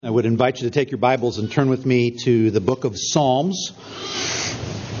I would invite you to take your Bibles and turn with me to the book of Psalms.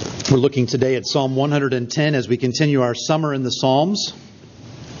 We're looking today at Psalm 110 as we continue our summer in the Psalms.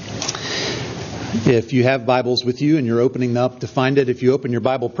 If you have Bibles with you and you're opening up to find it, if you open your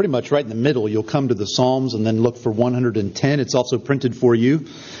Bible pretty much right in the middle, you'll come to the Psalms and then look for 110. It's also printed for you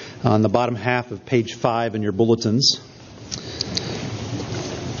on the bottom half of page 5 in your bulletins.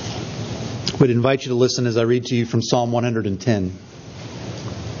 I would invite you to listen as I read to you from Psalm 110.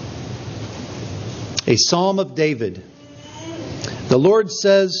 A Psalm of David. The Lord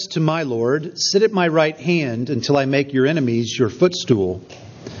says to my Lord, sit at my right hand until I make your enemies your footstool.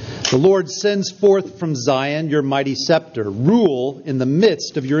 The Lord sends forth from Zion your mighty scepter. Rule in the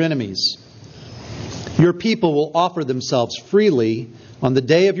midst of your enemies. Your people will offer themselves freely on the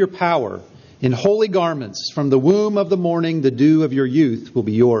day of your power. In holy garments, from the womb of the morning, the dew of your youth will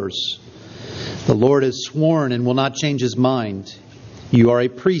be yours. The Lord has sworn and will not change his mind. You are a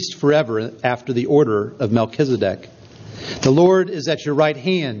priest forever after the order of Melchizedek. The Lord is at your right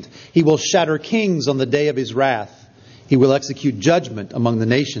hand. He will shatter kings on the day of his wrath. He will execute judgment among the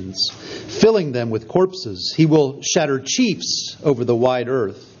nations, filling them with corpses. He will shatter chiefs over the wide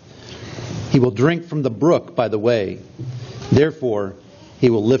earth. He will drink from the brook by the way. Therefore, he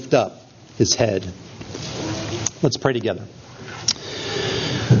will lift up his head. Let's pray together.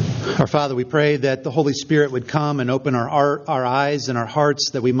 Our Father, we pray that the Holy Spirit would come and open our eyes and our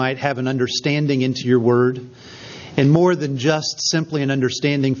hearts that we might have an understanding into your word. And more than just simply an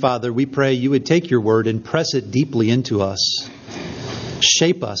understanding, Father, we pray you would take your word and press it deeply into us.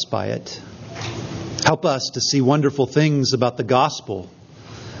 Shape us by it. Help us to see wonderful things about the gospel.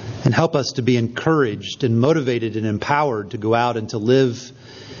 And help us to be encouraged and motivated and empowered to go out and to live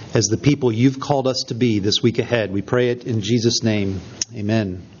as the people you've called us to be this week ahead. We pray it in Jesus' name.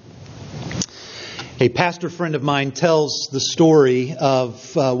 Amen. A pastor friend of mine tells the story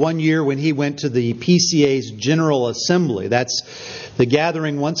of one year when he went to the PCA's General Assembly. That's the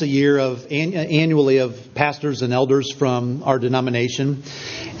gathering once a year annually of pastors and elders from our denomination.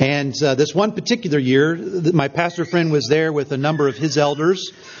 And this one particular year, my pastor friend was there with a number of his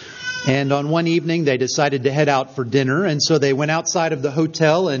elders. And on one evening, they decided to head out for dinner. And so they went outside of the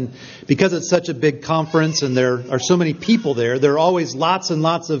hotel. And because it's such a big conference and there are so many people there, there are always lots and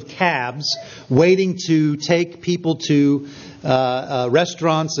lots of cabs waiting to take people to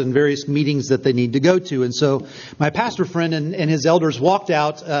restaurants and various meetings that they need to go to. And so my pastor friend and his elders walked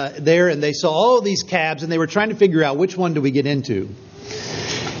out there and they saw all these cabs and they were trying to figure out which one do we get into.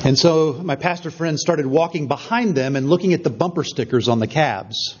 And so my pastor friend started walking behind them and looking at the bumper stickers on the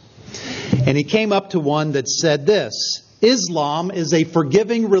cabs. And he came up to one that said this: Islam is a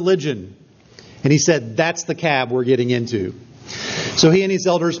forgiving religion. And he said, that's the cab we're getting into. So he and his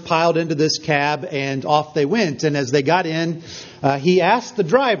elders piled into this cab and off they went. And as they got in, he asked the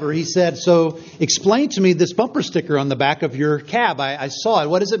driver, he said, so explain to me this bumper sticker on the back of your cab. I saw it.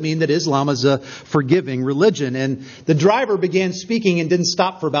 What does it mean that Islam is a forgiving religion? And the driver began speaking and didn't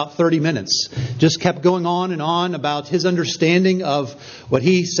stop for about 30 minutes. Just kept going on and on about his understanding of what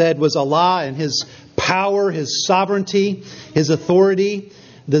he said was Allah and his power, his sovereignty, his authority,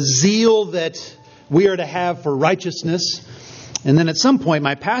 the zeal that we are to have for righteousness. And then at some point,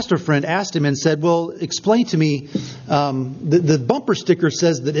 my pastor friend asked him and said, well, explain to me, the bumper sticker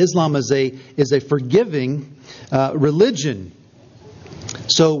says that Islam is a forgiving religion.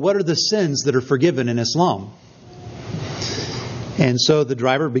 So what are the sins that are forgiven in Islam? And so the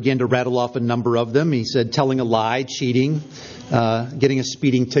driver began to rattle off a number of them. He said telling a lie, cheating, getting a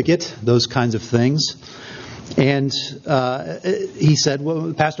speeding ticket, those kinds of things. And he said, well,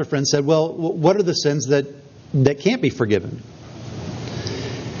 the pastor friend said, well, what are the sins that can't be forgiven?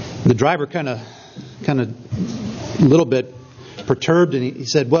 The driver kind of a little bit perturbed, and he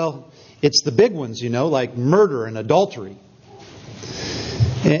said, well, it's the big ones, like murder and adultery.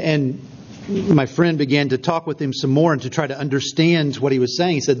 And my friend began to talk with him some more and to try to understand what he was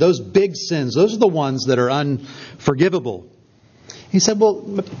saying. He said, those big sins, those are the ones that are unforgivable. He said, well,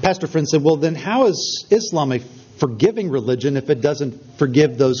 my pastor friend said, well, then how is Islam a forgiving religion if it doesn't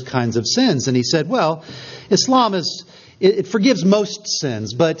forgive those kinds of sins? And he said, well, Islam it forgives most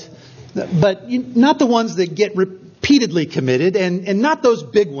sins, but not the ones that get repeatedly committed, and not those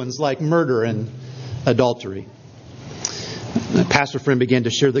big ones like murder and adultery. My pastor friend began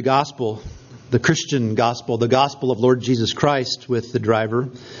to share the gospel, the Christian gospel, the gospel of Lord Jesus Christ with the driver.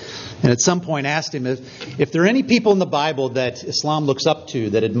 And at some point asked him if there are any people in the Bible that Islam looks up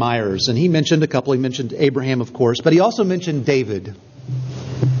to, that admires. And he mentioned a couple. He mentioned Abraham, of course, but he also mentioned David.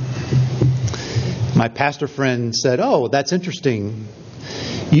 My pastor friend said, oh, that's interesting.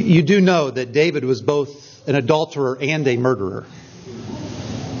 You do know that David was both an adulterer and a murderer.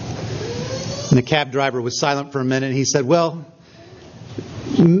 And the cab driver was silent for a minute. And he said, well,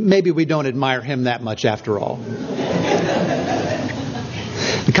 maybe we don't admire him that much after all.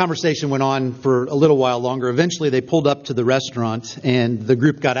 The conversation went on for a little while longer. Eventually they pulled up to the restaurant and the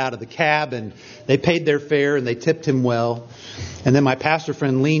group got out of the cab and they paid their fare and they tipped him well. And then my pastor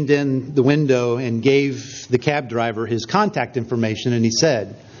friend leaned in the window and gave the cab driver his contact information, and he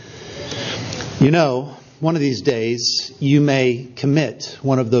said, you know, one of these days you may commit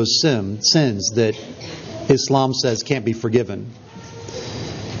one of those sins that Islam says can't be forgiven.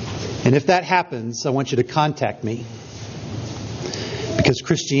 And if that happens, I want you to contact me, because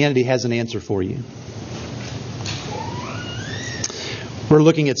Christianity has an answer for you. We're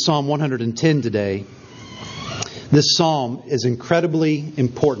looking at Psalm 110 today. This psalm is incredibly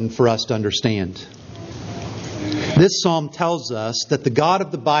important for us to understand. This psalm tells us that the God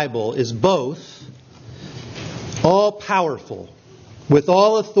of the Bible is both all-powerful, with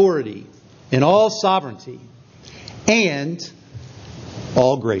all authority and all sovereignty, and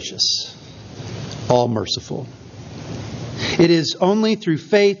all gracious, all merciful. It is only through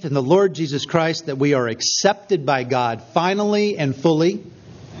faith in the Lord Jesus Christ that we are accepted by God finally and fully,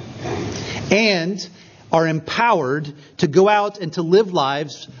 and are empowered to go out and to live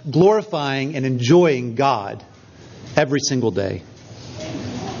lives glorifying and enjoying God every single day.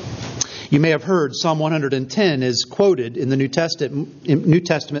 You may have heard Psalm 110 is quoted in the New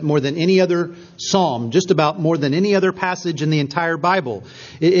Testament more than any other psalm, just about more than any other passage in the entire Bible.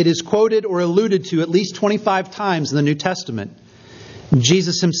 It is quoted or alluded to at least 25 times in the New Testament.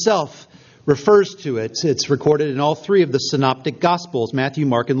 Jesus himself refers to it. It's recorded in all three of the synoptic Gospels, Matthew,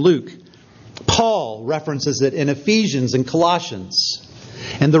 Mark, and Luke. Paul references it in Ephesians and Colossians.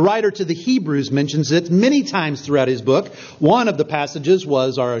 And the writer to the Hebrews mentions it many times throughout his book. One of the passages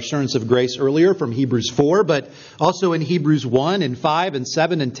was our assurance of grace earlier from Hebrews 4, but also in Hebrews 1 and 5 and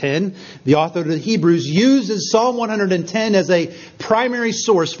 7 and 10. The author of the Hebrews uses Psalm 110 as a primary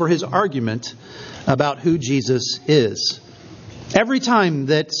source for his argument about who Jesus is. Every time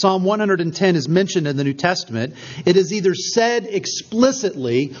that Psalm 110 is mentioned in the New Testament, it is either said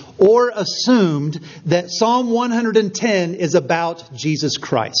explicitly or assumed that Psalm 110 is about Jesus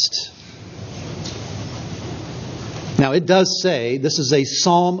Christ. Now, it does say this is a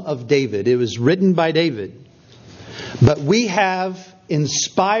Psalm of David. It was written by David. But we have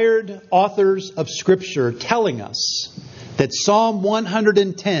inspired authors of Scripture telling us that Psalm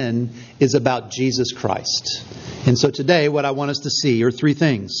 110 is about Jesus Christ. And so today what I want us to see are three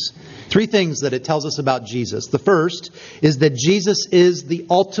things. Three things that it tells us about Jesus. The first is that Jesus is the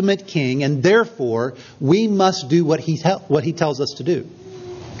ultimate king, and therefore we must do what he tells us to do.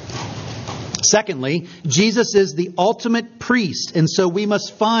 Secondly, Jesus is the ultimate priest, and so we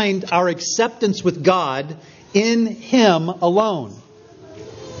must find our acceptance with God in Him alone.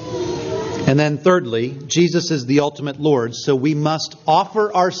 And then thirdly, Jesus is the ultimate Lord, so we must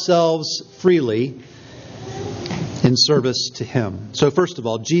offer ourselves freely in service to Him. So first of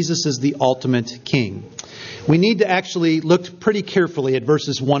all, Jesus is the ultimate King. We need to actually look pretty carefully at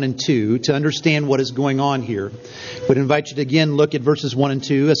verses 1 and 2 to understand what is going on here. I would invite you to again look at verses 1 and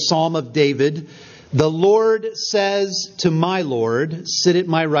 2, a psalm of David. The Lord says to my Lord, sit at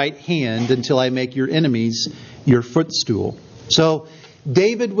my right hand until I make your enemies your footstool. So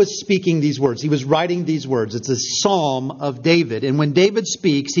David was speaking these words. He was writing these words. It's a psalm of David. And when David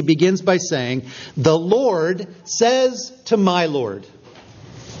speaks, he begins by saying, the Lord says to my Lord.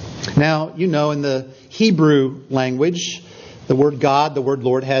 Now, you know, in the Hebrew language, the word God, the word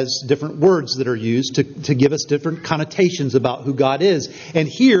Lord has different words that are used to give us different connotations about who God is. And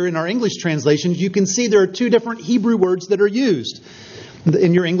here in our English translations, you can see there are two different Hebrew words that are used.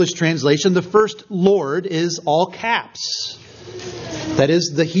 In your English translation, the first Lord is all caps. That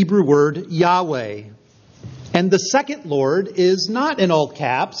is the Hebrew word Yahweh. And the second Lord is not in all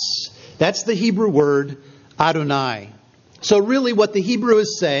caps. That's the Hebrew word Adonai. So really what the Hebrew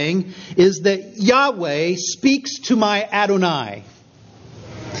is saying is that Yahweh speaks to my Adonai.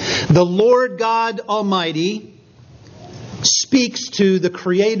 The Lord God Almighty speaks to the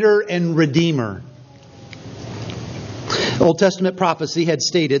Creator and Redeemer. Old Testament prophecy had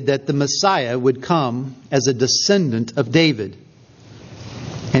stated that the Messiah would come as a descendant of David.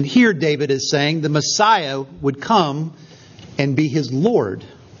 And here David is saying the Messiah would come and be his Lord,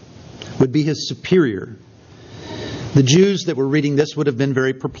 would be his superior. The Jews that were reading this would have been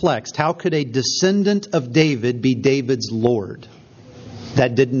very perplexed. How could a descendant of David be David's Lord?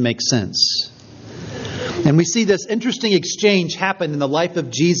 That didn't make sense. And we see this interesting exchange happen in the life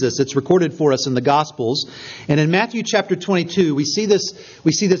of Jesus. It's recorded for us in the Gospels. And in Matthew chapter 22, we see this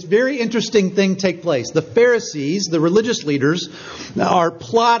very interesting thing take place. The Pharisees, the religious leaders, are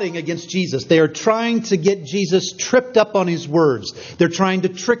plotting against Jesus. They are trying to get Jesus tripped up on his words. They're trying to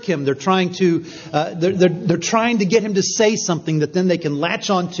trick him. They're trying to get him to say something that then they can latch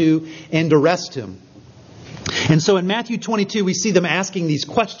onto and arrest him. And so in Matthew 22, we see them asking these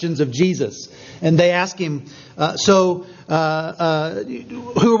questions of Jesus. And they ask him, who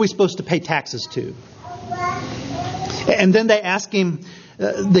are we supposed to pay taxes to? And then they ask him,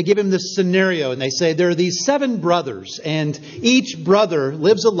 they give him this scenario, and they say, there are these 7 brothers, and each brother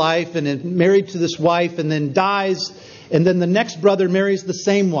lives a life and is married to this wife and then dies, and then the next brother marries the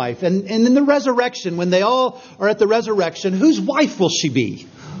same wife. And in the resurrection, when they all are at the resurrection, whose wife will she be?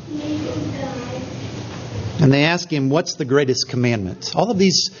 And they ask him, what's the greatest commandment? All of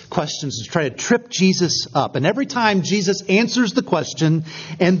these questions try to trip Jesus up. And every time Jesus answers the question,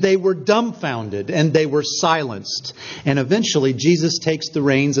 and they were dumbfounded and they were silenced. And eventually Jesus takes the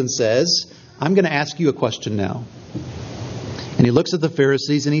reins and says, I'm going to ask you a question now. And he looks at the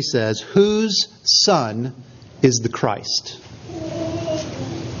Pharisees and he says, whose son is the Christ?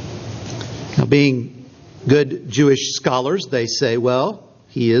 Now, being good Jewish scholars, they say, well,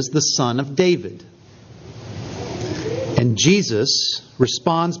 he is the son of David. And Jesus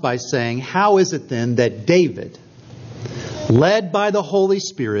responds by saying, how is it then that David, led by the Holy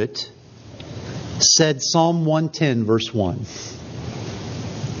Spirit, said Psalm 110 verse 1,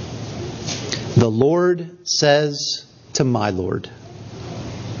 the Lord says to my Lord.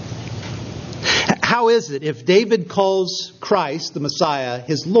 How is it if David calls Christ, the Messiah,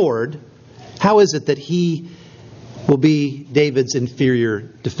 his Lord, how is it that he will be David's inferior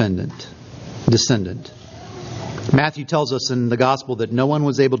descendant? Matthew tells us in the Gospel that no one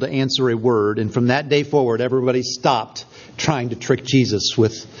was able to answer a word, and from that day forward, everybody stopped trying to trick Jesus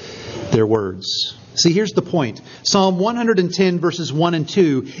with their words. See, here's the point. Psalm 110 verses 1 and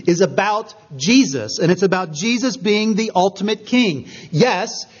 2 is about Jesus, and it's about Jesus being the ultimate king.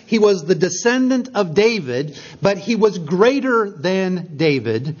 Yes, he was the descendant of David, but he was greater than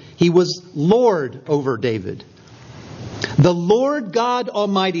David. He was Lord over David. The Lord God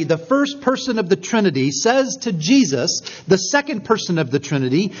Almighty, the first person of the Trinity, says to Jesus, the second person of the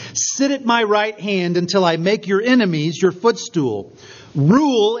Trinity, sit at my right hand until I make your enemies your footstool.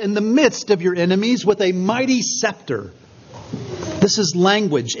 Rule in the midst of your enemies with a mighty scepter. This is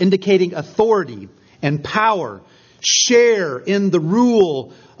language indicating authority and power. Share in the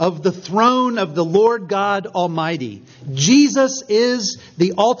rule of the throne of the Lord God Almighty. Jesus is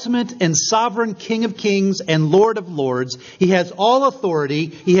the ultimate and sovereign King of Kings and Lord of Lords. He has all authority.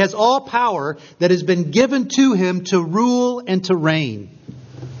 He has all power that has been given to him to rule and to reign.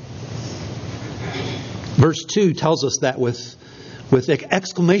 Verse 2 tells us that with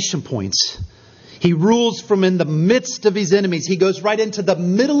exclamation points. He rules from in the midst of his enemies. He goes right into the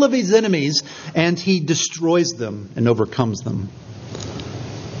middle of his enemies and he destroys them and overcomes them.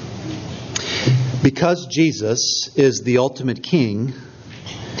 Because Jesus is the ultimate king,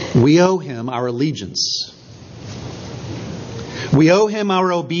 we owe him our allegiance. We owe him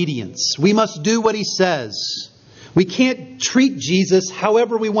our obedience. We must do what he says. We can't treat Jesus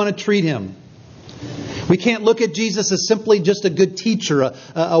however we want to treat him. We can't look at Jesus as simply just a good teacher,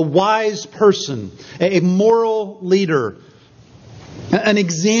 a wise person, a moral leader, an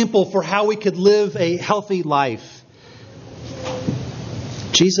example for how we could live a healthy life.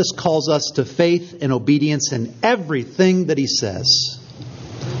 Jesus calls us to faith and obedience in everything that he says.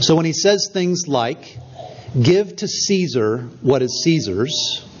 So when he says things like, give to Caesar what is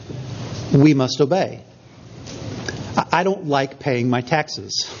Caesar's, we must obey. I don't like paying my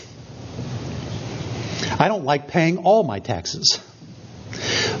taxes. I don't like paying all my taxes.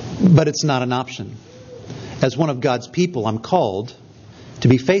 But it's not an option. As one of God's people, I'm called to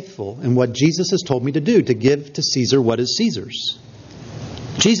be faithful in what Jesus has told me to do, to give to Caesar what is Caesar's.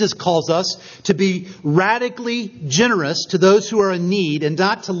 Jesus calls us to be radically generous to those who are in need and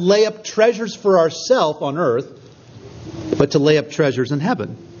not to lay up treasures for ourselves on earth, but to lay up treasures in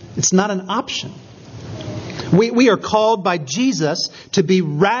heaven. It's not an option. We are called by Jesus to be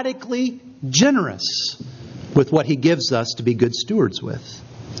radically generous with what he gives us to be good stewards with.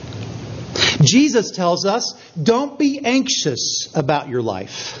 Jesus tells us, don't be anxious about your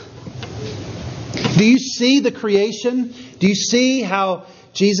life. Do you see the creation? Do you see how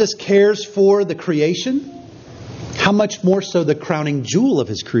Jesus cares for the creation? How much more so the crowning jewel of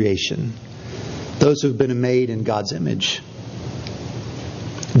his creation, those who have been made in God's image.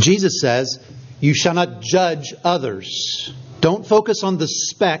 Jesus says, you shall not judge others. Don't focus on the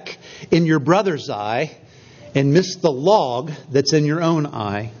speck in your brother's eye. and miss the log that's in your own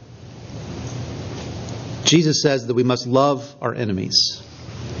eye. Jesus says that we must love our enemies.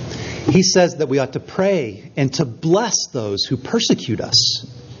 He says that we ought to pray and to bless those who persecute us.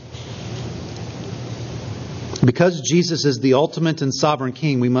 Because Jesus is the ultimate and sovereign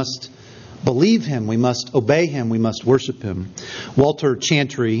King, we must believe Him, we must obey Him, we must worship Him. Walter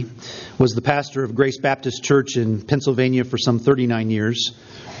Chantry was the pastor of Grace Baptist Church in Pennsylvania for some 39 years,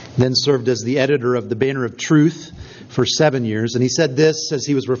 then served as the editor of the Banner of Truth for 7 years. And he said this as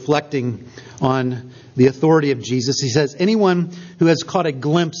he was reflecting on the authority of Jesus. He says, anyone who has caught a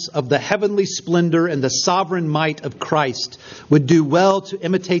glimpse of the heavenly splendor and the sovereign might of Christ would do well to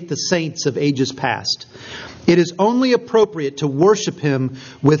imitate the saints of ages past. It is only appropriate to worship Him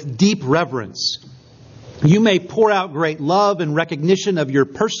with deep reverence. You may pour out great love and recognition of your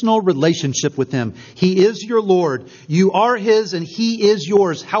personal relationship with Him. He is your Lord. You are His and He is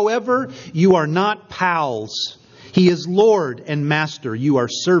yours. However, you are not pals. He is Lord and Master. You are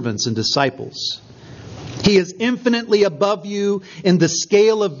servants and disciples. He is infinitely above you in the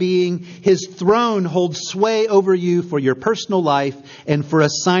scale of being. His throne holds sway over you for your personal life and for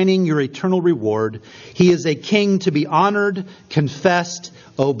assigning your eternal reward. He is a King to be honored, confessed,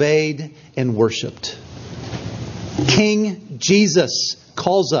 obeyed, and worshipped. King Jesus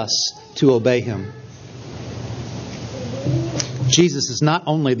calls us to obey Him. Jesus is not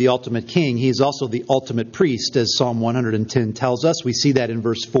only the ultimate King, He is also the ultimate priest, as Psalm 110 tells us. We see that in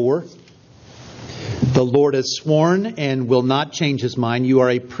verse 4. The Lord has sworn and will not change His mind. You are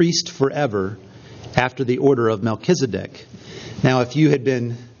a priest forever after the order of Melchizedek. Now, if you had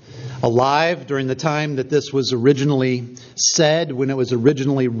been alive during the time that this was originally said, when it was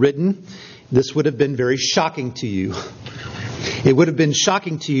originally written, this would have been very shocking to you. It would have been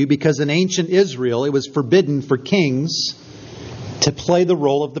shocking to you because in ancient Israel, it was forbidden for kings to play the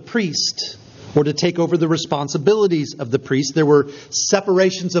role of the priest or to take over the responsibilities of the priest. There were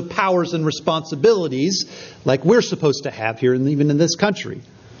separations of powers and responsibilities like we're supposed to have here, and even in this country.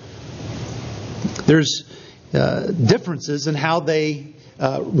 There's differences in how they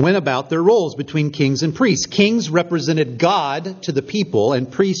went about their roles between kings and priests. Kings represented God to the people, and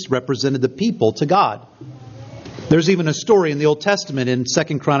priests represented the people to God. There's even a story in the Old Testament in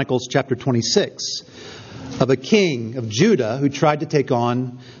 2 Chronicles chapter 26 of a king of Judah who tried to take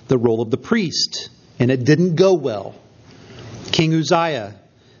on the role of the priest, and it didn't go well. King Uzziah,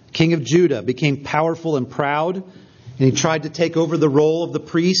 king of Judah, became powerful and proud, and he tried to take over the role of the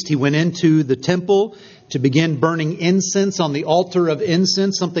priest. He went into the temple to begin burning incense on the altar of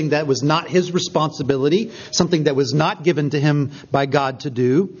incense, something that was not his responsibility, something that was not given to him by God to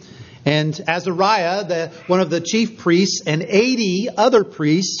do. And Azariah, one of the chief priests, and 80 other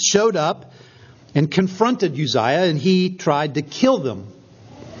priests showed up and confronted Uzziah, and he tried to kill them.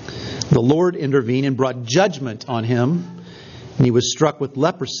 The Lord intervened and brought judgment on him, and he was struck with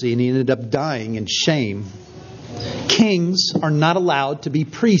leprosy, and he ended up dying in shame. Kings are not allowed to be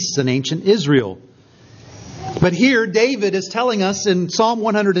priests in ancient Israel. But here, David is telling us in Psalm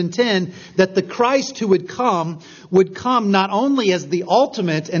 110 that the Christ who would come not only as the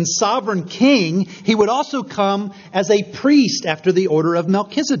ultimate and sovereign King, He would also come as a priest after the order of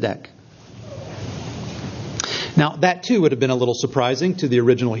Melchizedek. Now, that too would have been a little surprising to the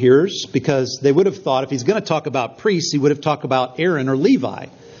original hearers, because they would have thought if He's going to talk about priests, He would have talked about Aaron or Levi.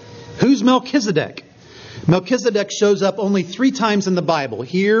 Who's Melchizedek? Melchizedek shows up only 3 times in the Bible.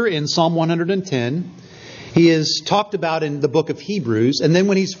 Here in Psalm 110, he is talked about in the book of Hebrews, and then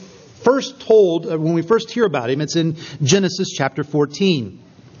when we first hear about him, it's in Genesis chapter 14.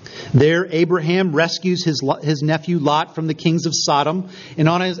 There, Abraham rescues his nephew Lot from the kings of Sodom, and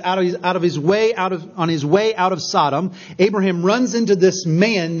on his way out of Sodom, Abraham runs into this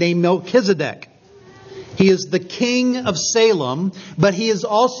man named Melchizedek. He is the king of Salem, but he is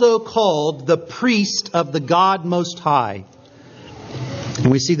also called the priest of the God Most High. And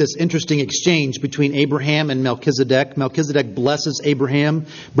we see this interesting exchange between Abraham and Melchizedek. Melchizedek blesses Abraham,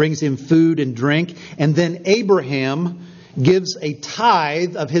 brings him food and drink, and then Abraham gives a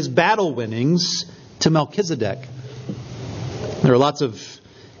tithe of his battle winnings to Melchizedek. There are lots of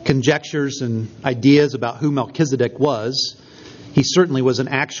conjectures and ideas about who Melchizedek was. He certainly was an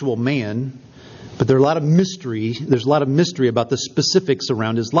actual man, but there's a lot of mystery about the specifics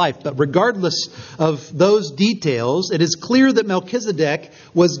around his life. But regardless of those details, it is clear that Melchizedek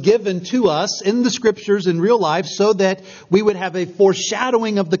was given to us in the Scriptures in real life so that we would have a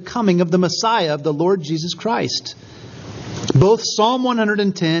foreshadowing of the coming of the Messiah, of the Lord Jesus Christ. Both Psalm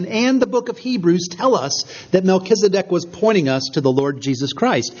 110 and the book of Hebrews tell us that Melchizedek was pointing us to the Lord Jesus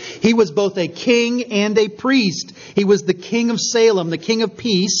Christ. He was both a king and a priest. He was the king of Salem, the king of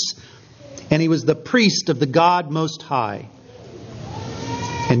peace, and he was the priest of the God Most High.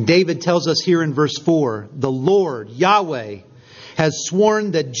 And David tells us here in verse 4, the Lord, Yahweh, has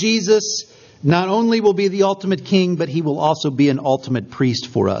sworn that Jesus not only will be the ultimate king, but he will also be an ultimate priest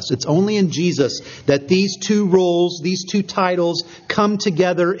for us. It's only in Jesus that these two roles, these two titles, come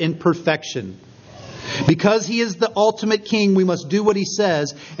together in perfection. Because he is the ultimate king, we must do what he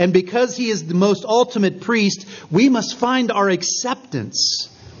says. And because he is the most ultimate priest, we must find our acceptance.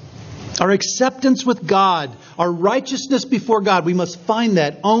 Our acceptance with God, our righteousness before God, we must find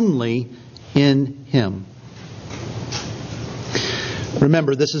that only in him.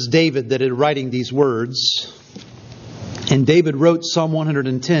 Remember, this is David that is writing these words. And David wrote Psalm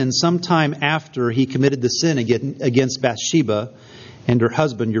 110 sometime after he committed the sin against Bathsheba and her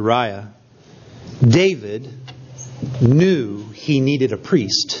husband Uriah. David knew he needed a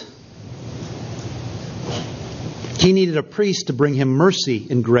priest. He needed a priest to bring him mercy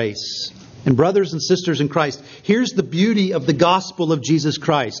and grace. And brothers and sisters in Christ, here's the beauty of the gospel of Jesus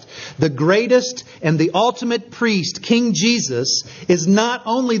Christ. The greatest and the ultimate priest, King Jesus, is not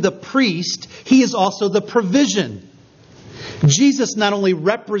only the priest, he is also the provision. Jesus not only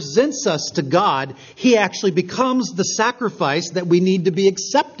represents us to God, he actually becomes the sacrifice that we need to be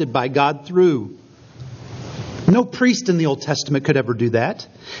accepted by God through. No priest in the Old Testament could ever do that.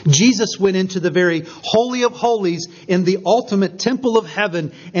 Jesus went into the very Holy of Holies in the ultimate temple of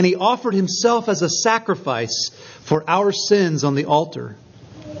heaven, and he offered himself as a sacrifice for our sins on the altar.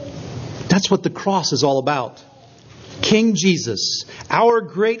 That's what the cross is all about. King Jesus, our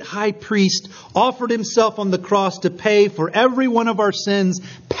great high priest, offered himself on the cross to pay for every one of our sins,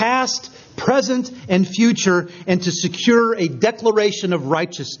 past, present, and future, and to secure a declaration of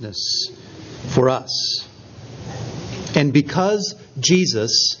righteousness for us. And because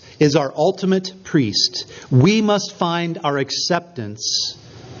Jesus is our ultimate priest, we must find our acceptance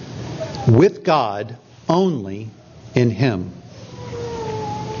with God only in him.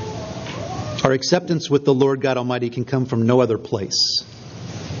 Our acceptance with the Lord God Almighty can come from no other place.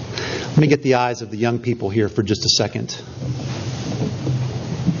 Let me get the eyes of the young people here for just a second.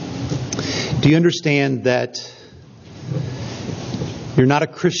 Do you understand that you're not a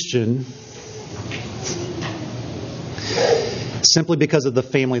Christian simply because of the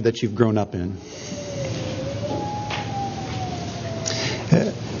family that you've grown up in?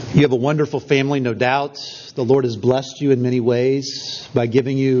 You have a wonderful family, no doubt. The Lord has blessed you in many ways by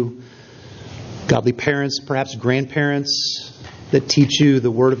giving you godly parents, perhaps grandparents that teach you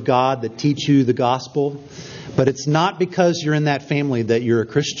the Word of God, that teach you the gospel. But it's not because you're in that family that you're a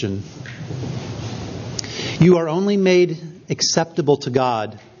Christian. You are only made acceptable to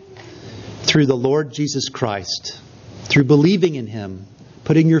God through the Lord Jesus Christ, through believing in him,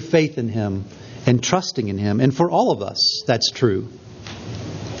 putting your faith in him, and trusting in him. And for all of us, that's true.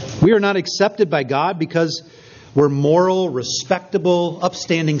 We are not accepted by God because we're moral, respectable,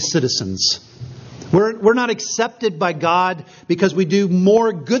 upstanding citizens. We're not accepted by God because we do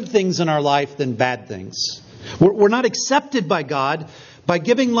more good things in our life than bad things. We're not accepted by God by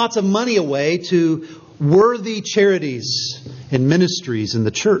giving lots of money away to worthy charities and ministries in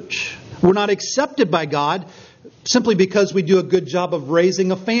the church. We're not accepted by God simply because we do a good job of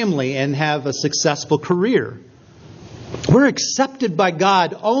raising a family and have a successful career. We're accepted by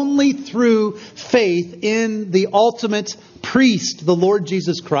God only through faith in the ultimate priest, the Lord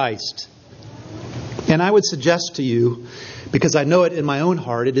Jesus Christ. And I would suggest to you, because I know it in my own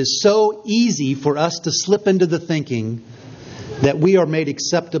heart, it is so easy for us to slip into the thinking that we are made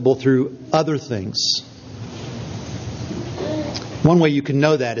acceptable through other things. One way you can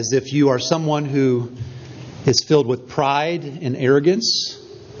know that is if you are someone who is filled with pride and arrogance,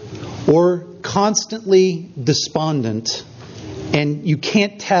 or constantly despondent, and you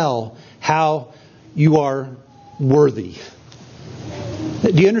can't tell how you are worthy.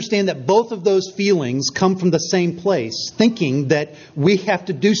 Do you understand that both of those feelings come from the same place, thinking that we have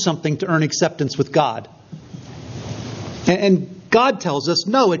to do something to earn acceptance with God? And God tells us,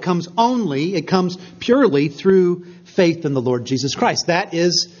 no, it comes purely through faith in the Lord Jesus Christ. That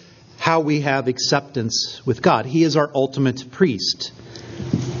is how we have acceptance with God. He is our ultimate priest.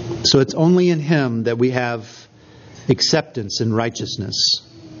 So it's only in him that we have acceptance and righteousness.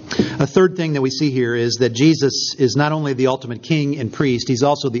 A third thing that we see here is that Jesus is not only the ultimate king and priest, he's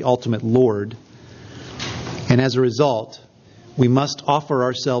also the ultimate Lord. And as a result, we must offer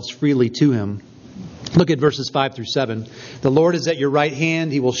ourselves freely to him. Look at verses 5 through 7. The Lord is at your right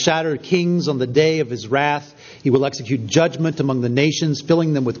hand. He will shatter kings on the day of His wrath. He will execute judgment among the nations,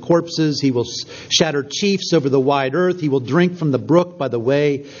 filling them with corpses. He will shatter chiefs over the wide earth. He will drink from the brook by the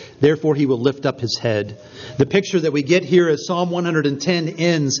way. Therefore He will lift up His head. The picture that we get here as Psalm 110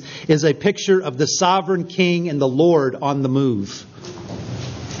 ends is a picture of the sovereign King and the Lord on the move.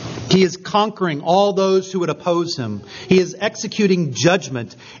 He is conquering all those who would oppose Him. He is executing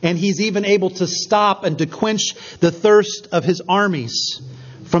judgment, and He's even able to stop and to quench the thirst of His armies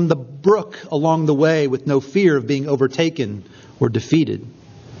from the brook along the way with no fear of being overtaken or defeated.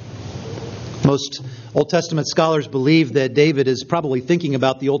 Most Old Testament scholars believe that David is probably thinking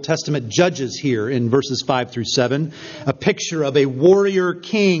about the Old Testament judges here in verses 5 through 7. A picture of a warrior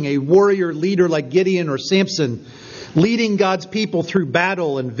king, a warrior leader like Gideon or Samson, leading God's people through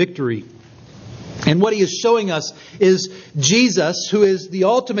battle and victory. And what he is showing us is Jesus, who is the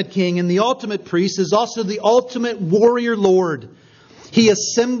ultimate king and the ultimate priest, is also the ultimate warrior Lord. He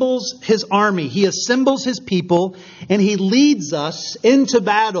assembles His army, He assembles His people, and He leads us into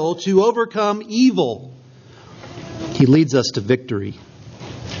battle to overcome evil. He leads us to victory.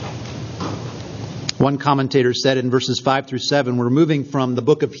 One commentator said in verses 5 through 7, we're moving from the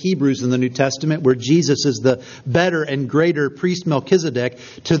book of Hebrews in the New Testament, where Jesus is the better and greater priest Melchizedek,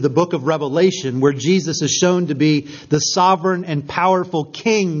 to the book of Revelation, where Jesus is shown to be the sovereign and powerful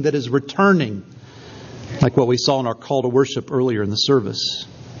king that is returning, like what we saw in our call to worship earlier in the service.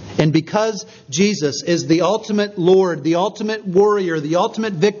 And because Jesus is the ultimate Lord, the ultimate warrior, the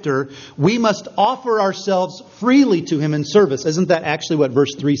ultimate victor, we must offer ourselves freely to Him in service. Isn't that actually what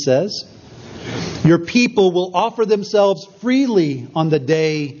verse 3 says? Your people will offer themselves freely on the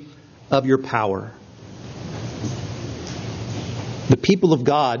day of your power. The people of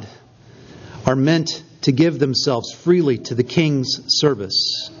God are meant to give themselves freely to the King's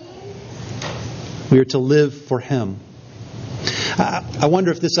service. We are to live for Him. I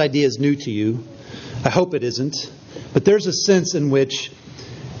wonder if this idea is new to you. I hope it isn't. But there's a sense in which,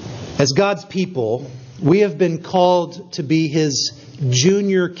 as God's people, we have been called to be His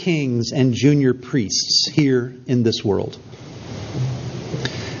junior kings and junior priests here in this world.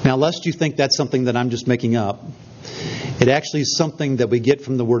 Now, lest you think that's something that I'm just making up, it actually is something that we get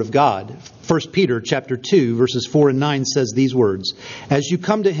from the Word of God. 1 Peter chapter 2, verses 4 and 9 says these words, "As you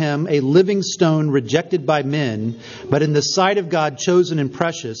come to Him, a living stone rejected by men, but in the sight of God chosen and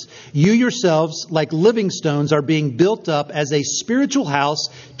precious, you yourselves, like living stones, are being built up as a spiritual house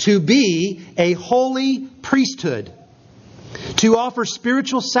to be a holy priesthood, to offer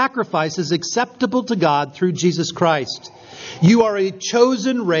spiritual sacrifices acceptable to God through Jesus Christ. You are a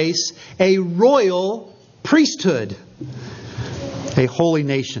chosen race, a royal priesthood, a holy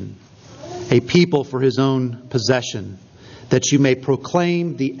nation, a people for His own possession, that you may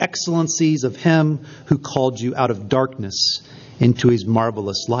proclaim the excellencies of Him who called you out of darkness into His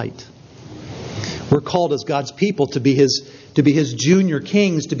marvelous light." We're called as God's people to be His junior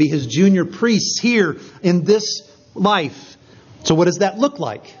kings, to be His junior priests here in this life. So what does that look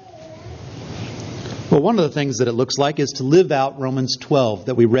like? Well, one of the things that it looks like is to live out Romans 12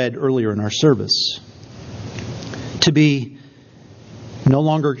 that we read earlier in our service. To be no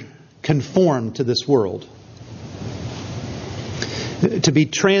longer conformed to this world. To be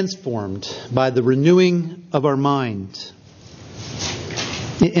transformed by the renewing of our mind.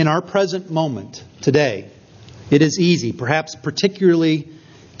 In our present moment, today, it is easy, perhaps particularly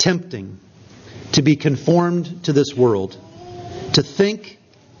tempting, to be conformed to this world. To think,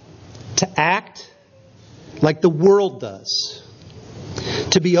 to act like the world does.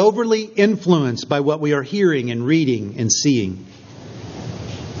 To be overly influenced by what we are hearing and reading and seeing.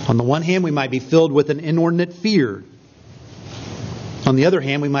 On the one hand, we might be filled with an inordinate fear. On the other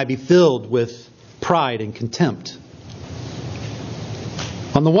hand, we might be filled with pride and contempt.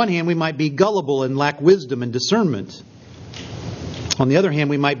 On the one hand, we might be gullible and lack wisdom and discernment. On the other hand,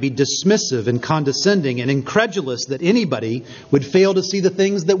 we might be dismissive and condescending and incredulous that anybody would fail to see the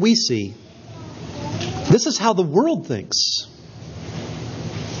things that we see. This is how the world thinks.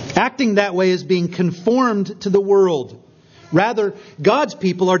 Acting that way is being conformed to the world. Rather, God's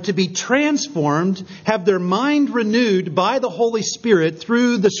people are to be transformed, have their mind renewed by the Holy Spirit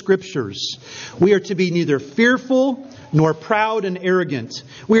through the Scriptures. We are to be neither fearful nor proud and arrogant.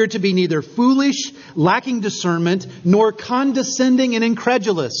 We are to be neither foolish, lacking discernment, nor condescending and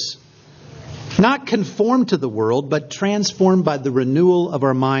incredulous. Not conformed to the world, but transformed by the renewal of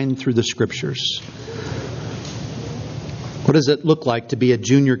our mind through the Scriptures. What does it look like to be a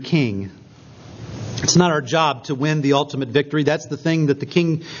junior king? It's not our job to win the ultimate victory. That's the thing that the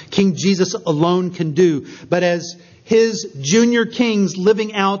King Jesus alone can do. But as His junior kings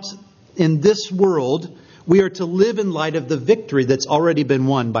living out in this world, we are to live in light of the victory that's already been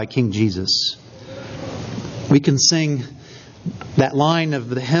won by King Jesus. We can sing that line of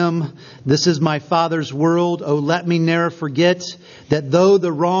the hymn, "This is my Father's world, oh let me ne'er forget, that though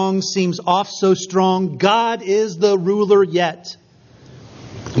the wrong seems oft so strong, God is the ruler yet."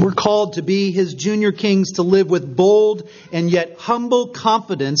 We're called to be His junior kings, to live with bold and yet humble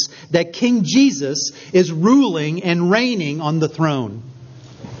confidence that King Jesus is ruling and reigning on the throne.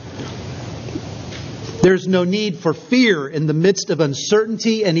 There's no need for fear in the midst of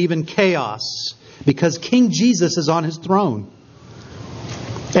uncertainty and even chaos, because King Jesus is on His throne.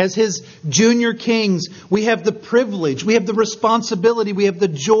 As His junior kings, we have the privilege, we have the responsibility, we have the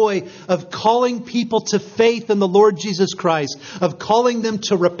joy of calling people to faith in the Lord Jesus Christ, of calling them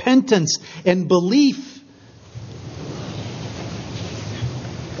to repentance and belief.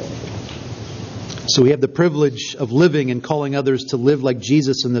 So we have the privilege of living and calling others to live like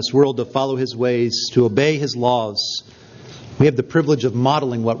Jesus in this world, to follow His ways, to obey His laws. We have the privilege of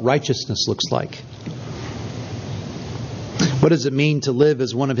modeling what righteousness looks like. What does it mean to live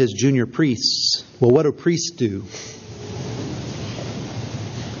as one of His junior priests? Well, what do priests do?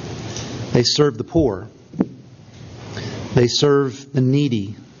 They serve the poor. They serve the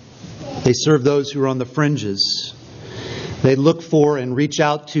needy. They serve those who are on the fringes. They look for and reach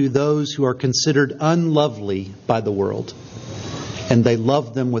out to those who are considered unlovely by the world. And they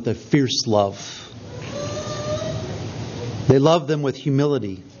love them with a fierce love. They love them with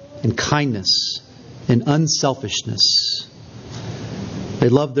humility and kindness and unselfishness. They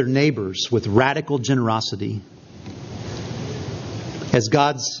love their neighbors with radical generosity. As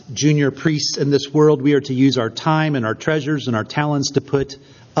God's junior priests in this world, we are to use our time and our treasures and our talents to put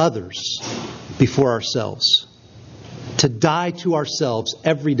others before ourselves. To die to ourselves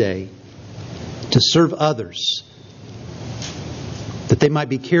every day. To serve others. That they might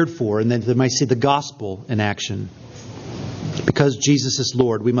be cared for and that they might see the gospel in action. Because Jesus is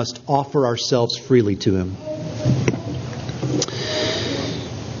Lord, we must offer ourselves freely to Him.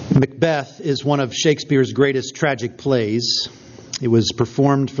 Macbeth is one of Shakespeare's greatest tragic plays. It was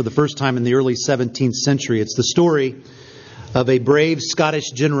performed for the first time in the early 17th century. It's the story of a brave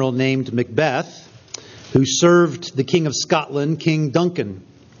Scottish general named Macbeth who served the King of Scotland, King Duncan.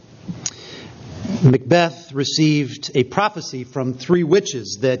 Macbeth received a prophecy from 3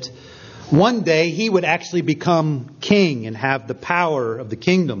 witches that one day he would actually become king and have the power of the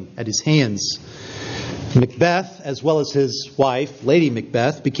kingdom at his hands. Macbeth, as well as his wife, Lady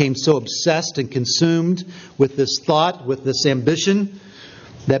Macbeth, became so obsessed and consumed with this thought, with this ambition,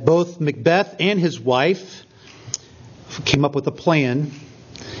 that both Macbeth and his wife came up with a plan.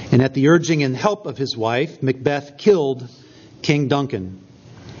 And at the urging and help of his wife, Macbeth killed King Duncan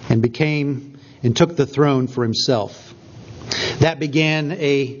and took the throne for himself. That began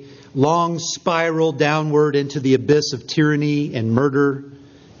a long spiral downward into the abyss of tyranny and murder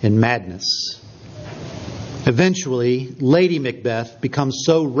and madness. Eventually, Lady Macbeth becomes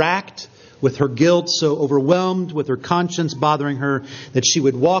so racked with her guilt, so overwhelmed with her conscience bothering her, that she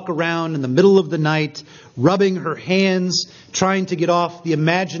would walk around in the middle of the night, rubbing her hands, trying to get off the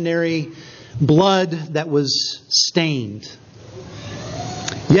imaginary blood that was stained.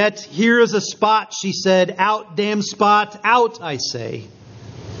 "Yet here is a spot," she said. "Out, damn spot, out, I say."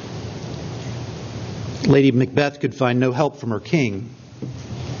 Lady Macbeth could find no help from her king.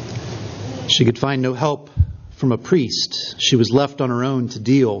 She could find no help from a priest. She was left on her own to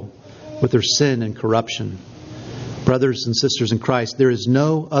deal with her sin and corruption. Brothers and sisters in Christ, there is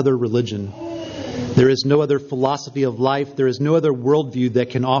no other religion. There is no other philosophy of life. There is no other worldview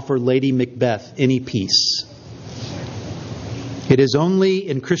that can offer Lady Macbeth any peace. It is only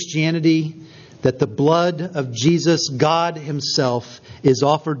in Christianity that the blood of Jesus, God Himself, is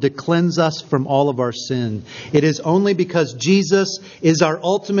offered to cleanse us from all of our sin. It is only because Jesus is our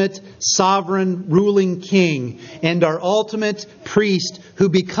ultimate sovereign ruling King and our ultimate priest who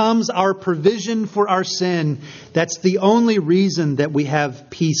becomes our provision for our sin. That's the only reason that we have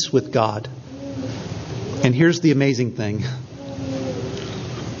peace with God. And here's the amazing thing.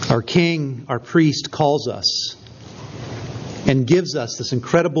 Our King, our priest, calls us and gives us this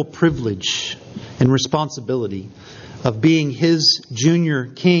incredible privilege and responsibility of being His junior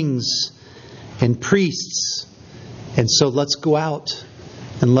kings and priests. And so let's go out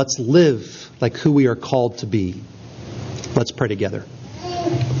and let's live like who we are called to be. Let's pray together.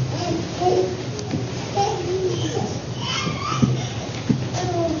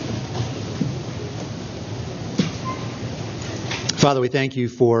 Father, we thank You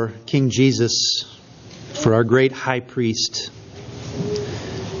for King Jesus, for our great high priest,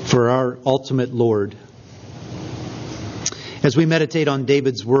 for our ultimate Lord. As we meditate on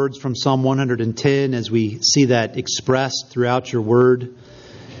David's words from Psalm 110, as we see that expressed throughout your word,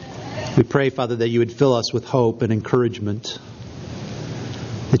 we pray, Father, that you would fill us with hope and encouragement,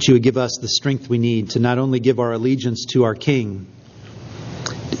 that you would give us the strength we need to not only give our allegiance to our King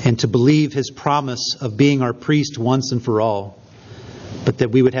and to believe His promise of being our priest once and for all, but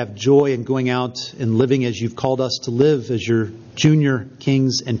that we would have joy in going out and living as you've called us to live as your junior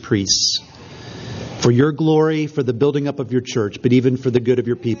kings and priests. For your glory, for the building up of your church, but even for the good of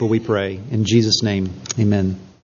your people, we pray. In Jesus' name, amen.